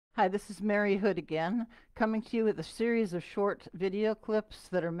Hi, this is Mary Hood again, coming to you with a series of short video clips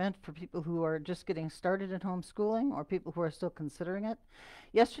that are meant for people who are just getting started in homeschooling or people who are still considering it.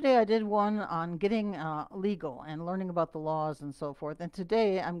 Yesterday I did one on getting legal and learning about the laws and so forth, and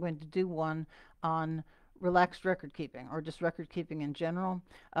today I'm going to do one on relaxed record keeping or just record keeping in general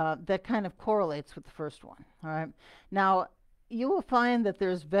that kind of correlates with the first one. All right. Now, you will find that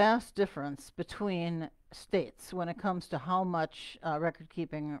there's vast difference between states when it comes to how much record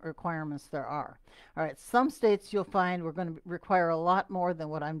keeping requirements there are. All right, some states you'll find we're going to require a lot more than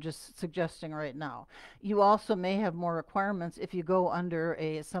what I'm just suggesting right now. You also may have more requirements if you go under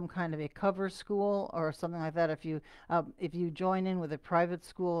some kind of a cover school or something like that. If you join in with a private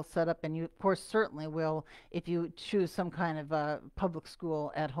school setup, and you of course certainly will if you choose some kind of public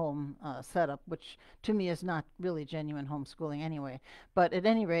school at home setup, which to me is not really genuine homeschooling anyway. But at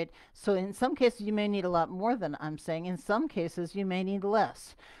any rate, so in some cases you may need a lot more than I'm saying. In some cases you may need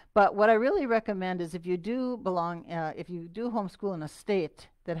less. But what I really recommend is if you do homeschool in a state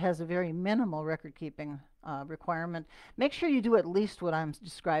that has a very minimal record keeping requirement, make sure you do at least what I'm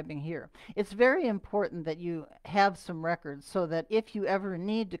describing here. It's very important that you have some records so that if you ever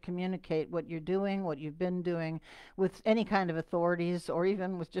need to communicate what you're doing, what you've been doing with any kind of authorities or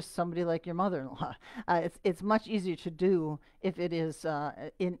even with just somebody like your mother-in-law, it's much easier to do if it is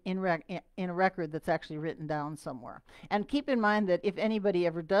in a record that's actually written down somewhere. And keep in mind that if anybody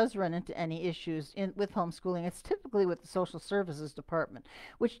ever does run into any issues with homeschooling, it's typically with the social services department,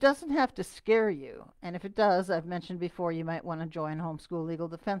 which doesn't have to scare you. And if it does, I've mentioned before, you might want to join Homeschool Legal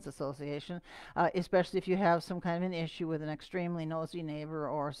Defense Association, especially if you have some kind of an issue with an extremely nosy neighbor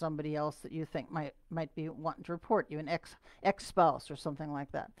or somebody else that you think might be wanting to report you, an ex-spouse or something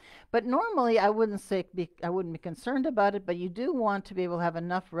like that. But normally I wouldn't be concerned about it, but you do want to be able to have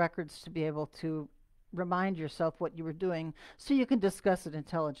enough records to be able to remind yourself what you were doing so you can discuss it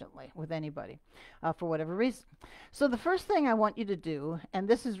intelligently with anybody for whatever reason. So the first thing I want you to do, and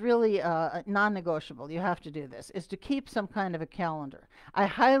this is really non-negotiable, you have to do this, is to keep some kind of a calendar. I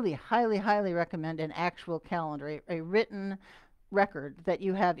highly, highly, highly recommend an actual calendar, a written record that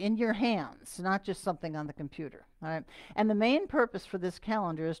you have in your hands, not just something on the computer. All right. And the main purpose for this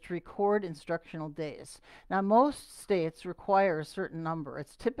calendar is to record instructional days. Now, most states require a certain number.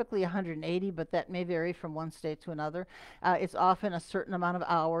 It's typically 180, but that may vary from one state to another. It's often a certain amount of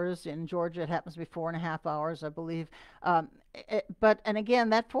hours. In Georgia, it happens to be 4.5 hours, I believe. And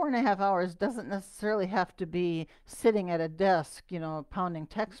again, that 4.5 hours doesn't necessarily have to be sitting at a desk, pounding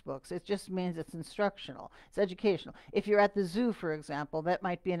textbooks. It just means it's instructional. It's educational. If you're at the zoo, for example, that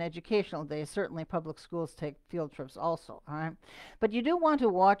might be an educational day. Certainly public schools take field trips also, all right? But you do want to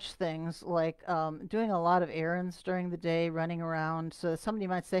watch things like doing a lot of errands during the day, running around. So somebody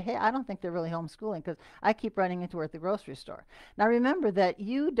might say, hey, I don't think they're really homeschooling because I keep running into her at the grocery store. Now remember that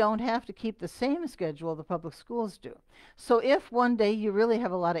you don't have to keep the same schedule the public schools do. So if one day you really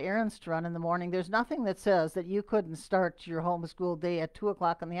have a lot of errands to run in the morning, there's nothing that says that you couldn't start your homeschool day at 2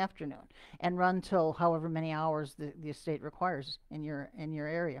 o'clock in the afternoon and run till however many hours the state requires in your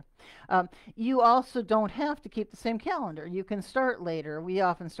area. You also don't have to keep the same calendar. You can start later. We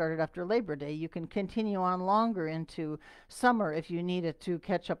often started after Labor Day. You can continue on longer into summer if you needed to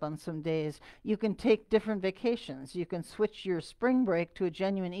catch up on some days. You can take different vacations. You can switch your spring break to a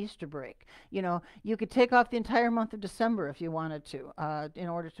genuine Easter break. You could take off the entire month of December if you wanted to, in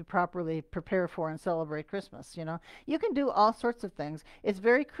order to properly prepare for and celebrate Christmas. You can do all sorts of things. It's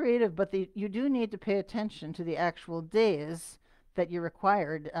very creative, but you do need to pay attention to the actual days that you're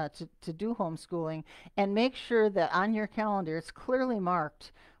required to do homeschooling, and make sure that on your calendar it's clearly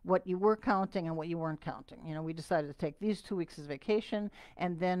marked what you were counting and what you weren't counting. We decided to take these 2 weeks as vacation,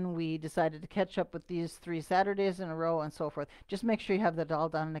 and then we decided to catch up with these 3 Saturdays in a row and so forth. Just make sure you have that all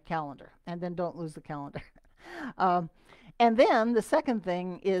done in a calendar, and then don't lose the calendar. And then the second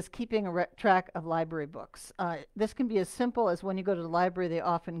thing is keeping a track of library books. This can be as simple as when you go to the library, they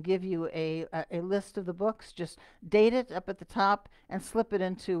often give you a list of the books. Just date it up at the top and slip it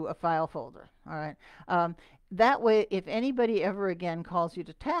into a file folder. All right. That way, if anybody ever again calls you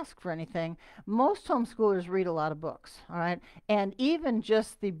to task for anything, most homeschoolers read a lot of books, all right? And even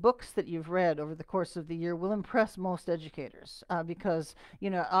just the books that you've read over the course of the year will impress most educators because,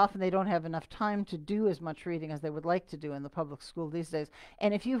 often they don't have enough time to do as much reading as they would like to do in the public school these days.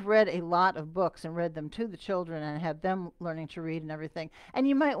 And if you've read a lot of books and read them to the children and had them learning to read and everything, and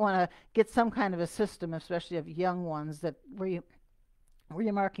you might want to get some kind of a system, especially of young ones, where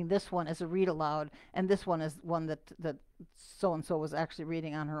you're marking this one as a read aloud and this one as one that so-and-so was actually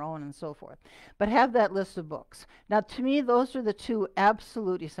reading on her own and so forth. But have that list of books. Now, to me, those are the 2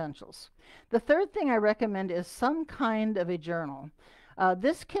 absolute essentials. The third thing I recommend is some kind of a journal.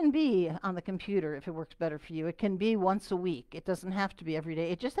 This can be on the computer if it works better for you. It can be once a week. It doesn't have to be every day.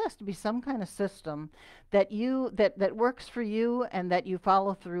 It just has to be some kind of system that works for you and that you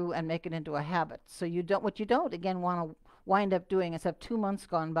follow through and make it into a habit. So you don't what you don't again want to wind up doing is have 2 months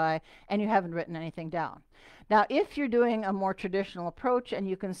gone by and you haven't written anything down. Now, if you're doing a more traditional approach and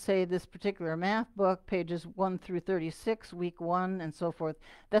you can say this particular math book, pages 1 through 36, week 1, and so forth,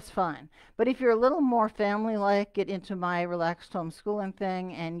 that's fine. But if you're a little more family-like, get into my relaxed homeschooling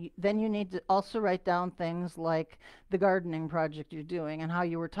thing, and then you need to also write down things like the gardening project you're doing and how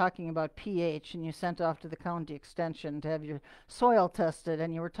you were talking about pH and you sent off to the county extension to have your soil tested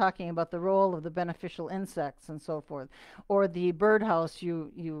and you were talking about the role of the beneficial insects and so forth, or the birdhouse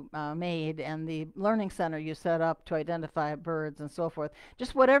you made and the learning center you set up to identify birds and so forth.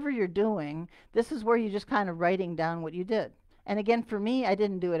 Just whatever you're doing, this is where you're just kind of writing down what you did. And again, for me, I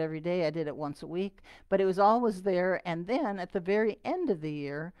didn't do it every day. I did it once a week, but it was always there. And then at the very end of the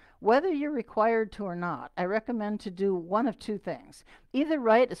year, whether you're required to or not, I recommend to do one of two things. Either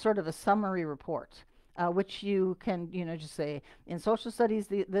write a sort of a summary report, which you can, just say, in social studies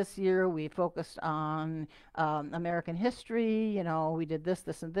this year, we focused on American history, we did this,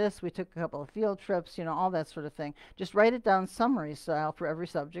 this, and this, we took a couple of field trips, all that sort of thing. Just write it down summary style for every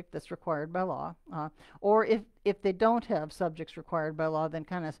subject that's required by law. Or if they don't have subjects required by law, then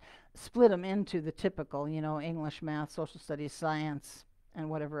kind of split them into the typical, English, math, social studies, science, and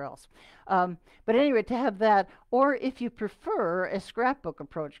whatever else. But anyway, to have that, or if you prefer, a scrapbook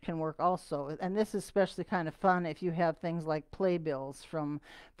approach can work also. And this is especially kind of fun if you have things like playbills from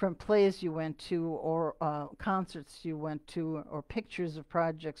plays you went to, or concerts you went to, or pictures of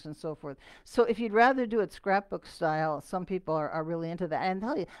projects and so forth. So if you'd rather do it scrapbook style, some people are really into that. And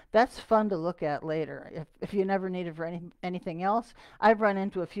I'll tell you, that's fun to look at later. If you never need it for anything else, I've run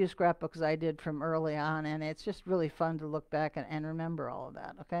into a few scrapbooks I did from early on, and it's just really fun to look back and remember all of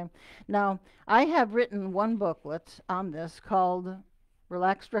that, okay? Now, I have written one booklet on this called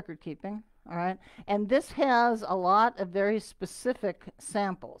Relaxed Record Keeping, all right? And this has a lot of very specific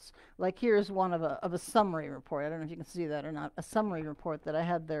samples. Like here's one of a summary report. I don't know if you can see that or not. A summary report that I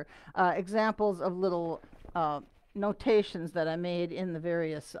had there. Examples of little notations that I made in the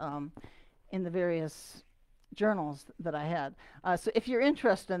various journals that I had. So if you're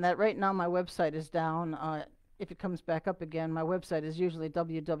interested in that, right now my website is down. If it comes back up again, my website is usually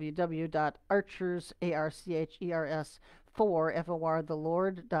www.archers, A-R-C-H-E-R-S,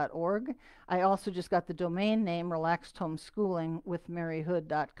 thelord.org. I also just got the domain name Relaxed Homeschooling with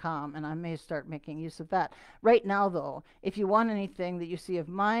maryhood.com, and I may start making use of that. Right now, though, if you want anything that you see of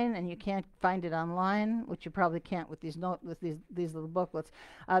mine and you can't find it online, which you probably can't with these little booklets,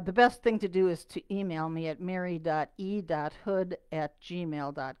 the best thing to do is to email me at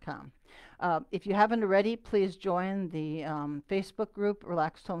mary.e.hood@gmail.com. If you haven't already, please join the Facebook group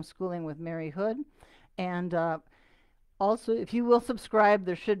Relaxed Homeschooling with Mary Hood. And also, if you will subscribe,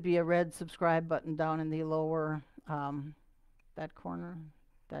 there should be a red subscribe button down in the lower, that corner,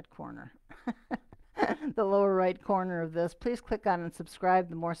 the lower right corner of this. Please click on and subscribe.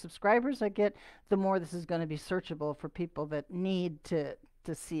 The more subscribers I get, the more this is going to be searchable for people that need to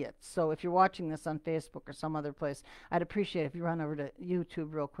see it. So if you're watching this on Facebook or some other place, I'd appreciate it if you run over to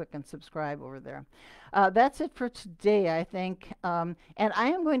YouTube real quick and subscribe over there. That's it for today, I think. And I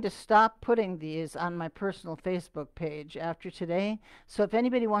am going to stop putting these on my personal Facebook page after today. So if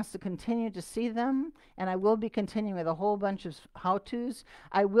anybody wants to continue to see them, and I will be continuing with a whole bunch of how-tos,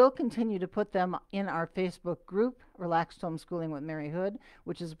 I will continue to put them in our Facebook group, Relaxed Homeschooling with Mary Hood,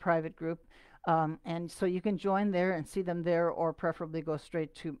 which is a private group. And so you can join there and see them there, or preferably go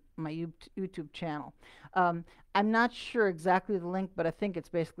straight to my YouTube channel. I'm not sure exactly the link, but I think it's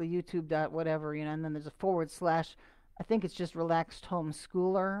basically youtube.whatever, and then there's a /. I think it's just Relaxed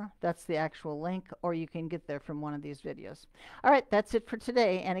Homeschooler. That's the actual link, or you can get there from one of these videos. All right, that's it for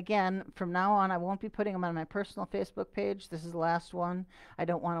today. And again, from now on, I won't be putting them on my personal Facebook page. This is the last one. I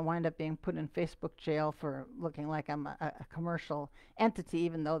don't want to wind up being put in Facebook jail for looking like I'm a commercial entity,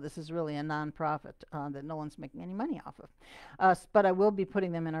 even though this is really a nonprofit that no one's making any money off of. But I will be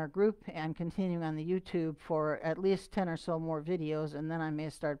putting them in our group and continuing on the YouTube for at least 10 or so more videos, and then I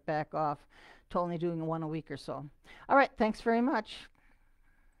may start back off to only doing one a week or so. All right, thanks very much.